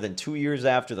Schefter, more than 2 years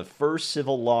after the first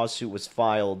civil lawsuit was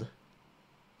filed,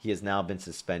 he has now been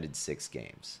suspended 6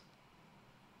 games.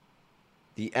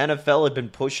 The NFL had been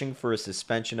pushing for a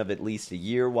suspension of at least a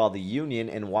year, while the union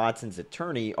and Watson's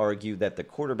attorney argued that the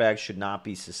quarterback should not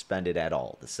be suspended at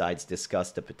all. The sides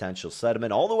discussed a potential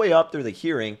settlement all the way up through the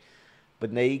hearing,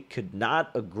 but they could not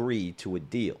agree to a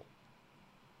deal.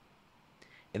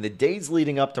 In the days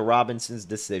leading up to Robinson's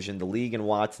decision, the league and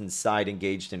Watson's side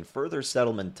engaged in further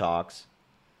settlement talks,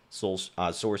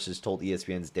 sources told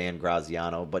ESPN's Dan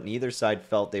Graziano, but neither side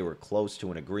felt they were close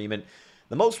to an agreement.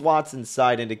 The most Watson's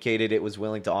side indicated it was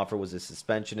willing to offer was a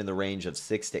suspension in the range of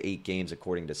 6 to 8 games,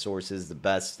 according to sources. The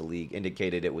best the league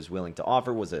indicated it was willing to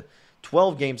offer was a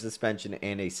 12-game suspension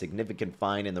and a significant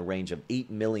fine in the range of $8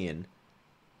 million.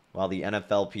 While the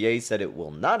NFLPA said it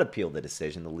will not appeal the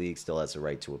decision, the league still has the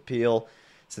right to appeal.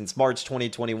 Since March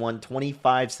 2021,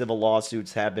 25 civil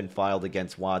lawsuits have been filed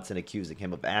against Watson, accusing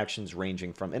him of actions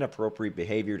ranging from inappropriate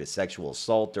behavior to sexual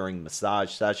assault during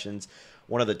massage sessions.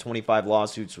 One of the 25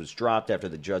 lawsuits was dropped after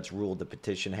the judge ruled the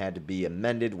petition had to be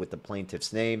amended with the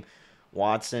plaintiff's name.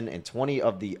 Watson and 20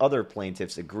 of the other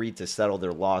plaintiffs agreed to settle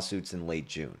their lawsuits in late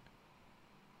June.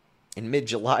 In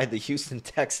mid-July, the Houston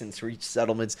Texans reached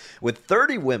settlements with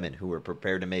 30 women who were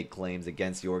prepared to make claims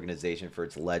against the organization for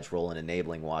its alleged role in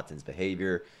enabling Watson's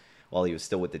behavior while he was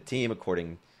still with the team,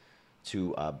 according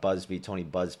to Busby. Tony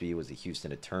Busby was a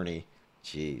Houston attorney.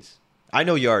 Jeez. I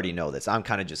know you already know this. I'm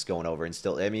kind of just going over and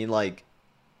still, I mean, like,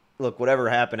 look, whatever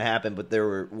happened, but there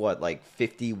were,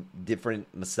 50 different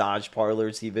massage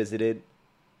parlors he visited?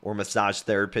 Or massage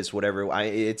therapists, whatever.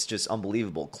 It's just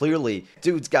unbelievable. Clearly,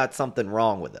 dude's got something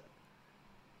wrong with it.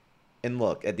 And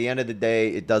look, at the end of the day,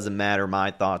 it doesn't matter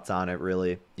my thoughts on it,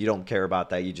 really. You don't care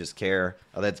about that. You just care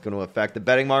how that's going to affect the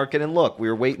betting market. And look, we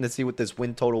were waiting to see what this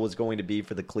win total was going to be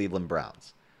for the Cleveland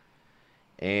Browns.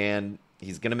 And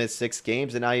he's going to miss 6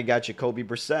 games, and now you got Jacoby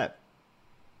Brissett.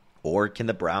 Or can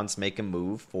the Browns make a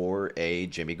move for a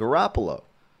Jimmy Garoppolo,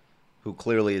 who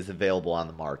clearly is available on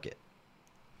the market?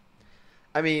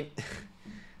 I mean,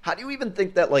 how do you even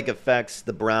think that, affects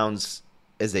the Browns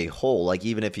as a whole,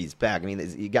 even if he's back? I mean,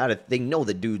 they know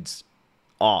the dude's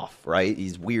off, right?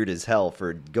 He's weird as hell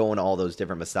for going to all those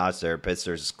different massage therapists.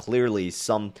 There's clearly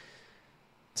something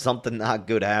not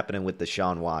good happening with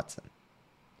Deshaun Watson.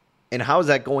 And how is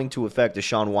that going to affect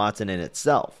Deshaun Watson in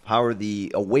itself? How are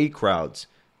the away crowds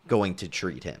going to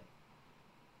treat him?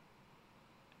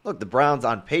 Look, the Browns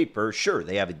on paper, sure,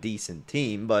 they have a decent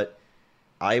team, but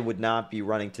I would not be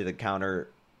running to the counter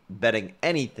betting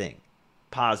anything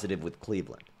positive with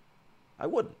Cleveland. I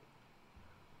wouldn't.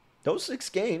 Those 6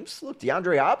 games, look,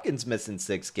 DeAndre Hopkins missing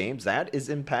 6 games, that is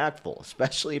impactful,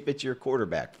 especially if it's your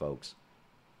quarterback, folks.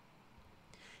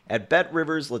 At Bet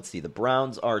Rivers, let's see, the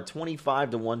Browns are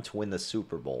 25-1 to win the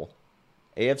Super Bowl.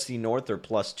 AFC North are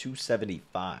plus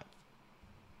 275.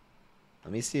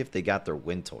 Let me see if they got their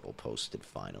win total posted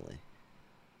finally.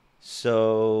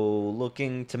 So,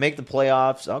 looking to make the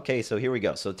playoffs. Okay, so here we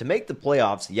go. So, to make the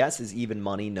playoffs, yes is even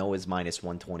money, no is minus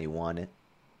 121.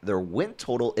 Their win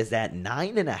total is at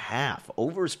 9.5.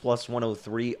 Overs plus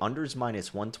 103, unders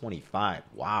minus 125.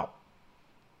 Wow.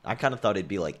 I kind of thought it'd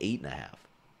be like 8.5.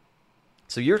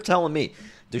 So, you're telling me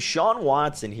Deshaun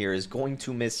Watson here is going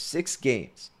to miss 6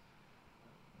 games.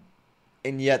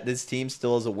 And yet this team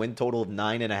still has a win total of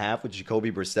 9.5 with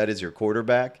Jacoby Brissett as your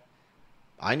quarterback?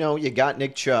 I know you got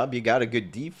Nick Chubb, you got a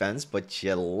good defense, but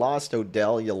you lost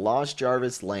Odell, you lost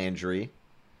Jarvis Landry.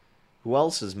 Who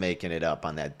else is making it up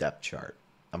on that depth chart?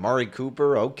 Amari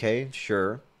Cooper, okay,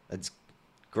 sure. That's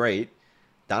great.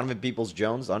 Donovan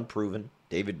Peoples-Jones, unproven.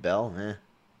 David Bell,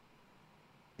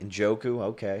 Njoku,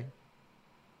 okay.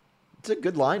 It's a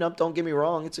good lineup, don't get me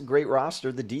wrong. It's a great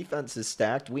roster. The defense is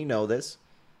stacked. We know this.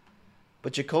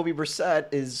 But Jacoby Brissett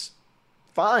is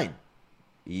fine.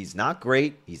 He's not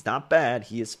great. He's not bad.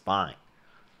 He is fine.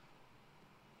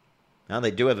 Now, they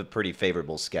do have a pretty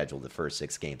favorable schedule the first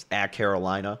 6 games. At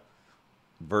Carolina,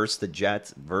 versus the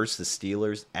Jets, versus the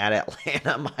Steelers, at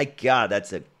Atlanta. My God,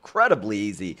 that's an incredibly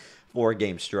easy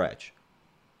 4-game stretch.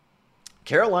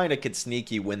 Carolina could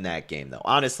sneaky win that game, though.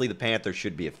 Honestly, the Panthers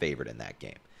should be a favorite in that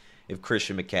game if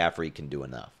Christian McCaffrey can do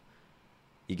enough.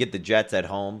 You get the Jets at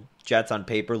home. Jets on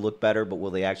paper look better, but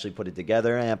will they actually put it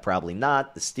together? Probably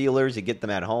not. The Steelers, you get them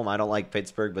at home. I don't like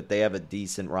Pittsburgh, but they have a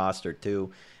decent roster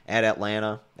too. At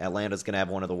Atlanta, Atlanta's going to have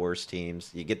one of the worst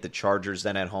teams. You get the Chargers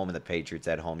then at home and the Patriots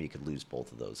at home. You could lose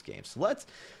both of those games. So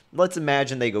let's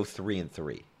imagine they go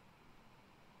 3-3.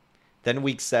 Then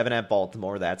week 7 at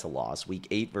Baltimore, that's a loss. Week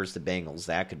 8 versus the Bengals,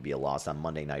 that could be a loss on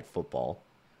Monday Night Football.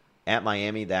 At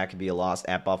Miami, that could be a loss.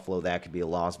 At Buffalo, that could be a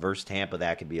loss. Versus Tampa,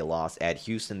 that could be a loss. At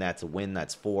Houston, that's a win.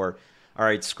 That's 4. All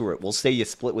right, screw it. We'll say you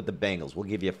split with the Bengals. We'll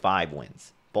give you 5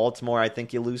 wins. Baltimore, I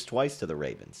think you lose twice to the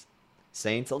Ravens.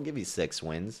 Saints, I'll give you 6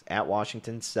 wins. At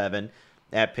Washington, 7.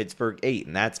 At Pittsburgh, 8.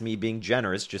 And that's me being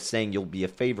generous, just saying you'll be a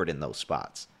favorite in those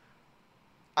spots.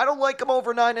 I don't like them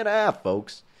over 9.5,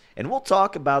 folks. And we'll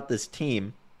talk about this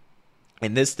team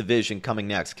in this division coming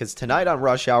next. Because tonight on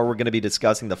Rush Hour, we're going to be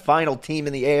discussing the final team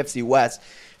in the AFC West,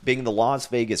 being the Las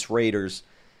Vegas Raiders.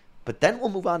 But then we'll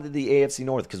move on to the AFC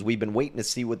North because we've been waiting to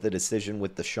see what the decision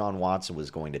with Deshaun Watson was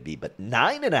going to be. But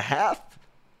 9.5?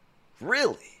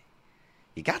 Really?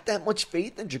 You got that much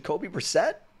faith in Jacoby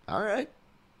Brissett? All right.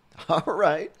 All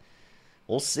right.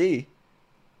 We'll see.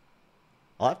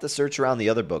 I'll have to search around the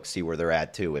other books, see where they're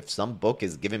at too. If some book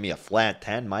is giving me a flat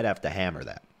 10, might have to hammer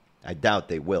that. I doubt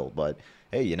they will, but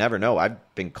hey, you never know. I've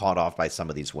been caught off by some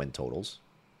of these win totals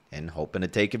and hoping to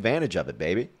take advantage of it,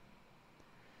 baby.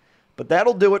 But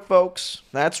that'll do it, folks.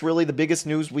 That's really the biggest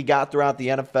news we got throughout the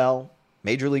NFL,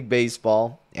 Major League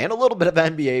Baseball, and a little bit of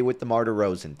NBA with DeMar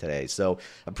DeRozan today. So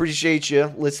appreciate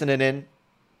you listening in.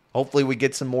 Hopefully we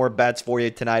get some more bets for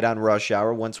you tonight on Rush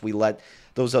Hour once we let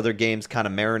those other games kind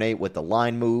of marinate with the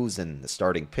line moves and the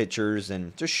starting pitchers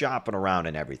and just shopping around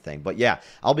and everything. But yeah,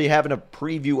 I'll be having a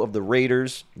preview of the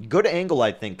Raiders. Good angle,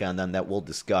 I think, on them that we'll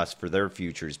discuss for their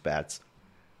futures bets.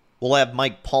 We'll have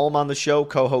Mike Palm on the show,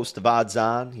 co-host of Odds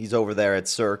On. He's over there at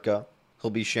Circa.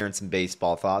 He'll be sharing some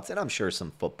baseball thoughts and I'm sure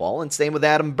some football. And same with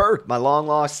Adam Burke, my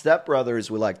long-lost stepbrother,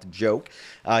 as we like to joke.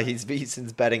 He's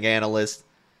VSiN's betting analyst.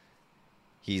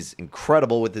 He's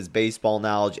incredible with his baseball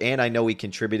knowledge, and I know he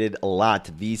contributed a lot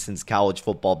to VSiN's college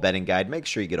football betting guide. Make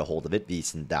sure you get a hold of it,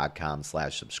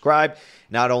 VSiN.com/subscribe.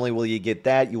 Not only will you get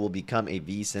that, you will become a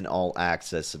VSiN All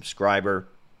Access subscriber.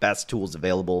 Best tools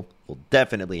available will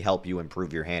definitely help you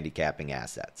improve your handicapping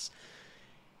assets.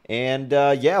 And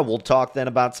yeah, we'll talk then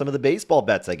about some of the baseball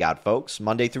bets I got, folks.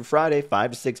 Monday through Friday, 5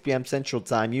 to 6 p.m. Central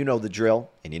Time. You know the drill.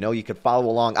 And you know you can follow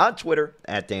along on Twitter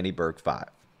at DannyBurke5.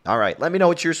 All right, let me know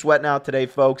what you're sweating out today,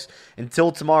 folks.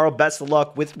 Until tomorrow, best of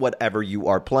luck with whatever you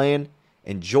are playing.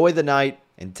 Enjoy the night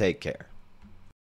and take care.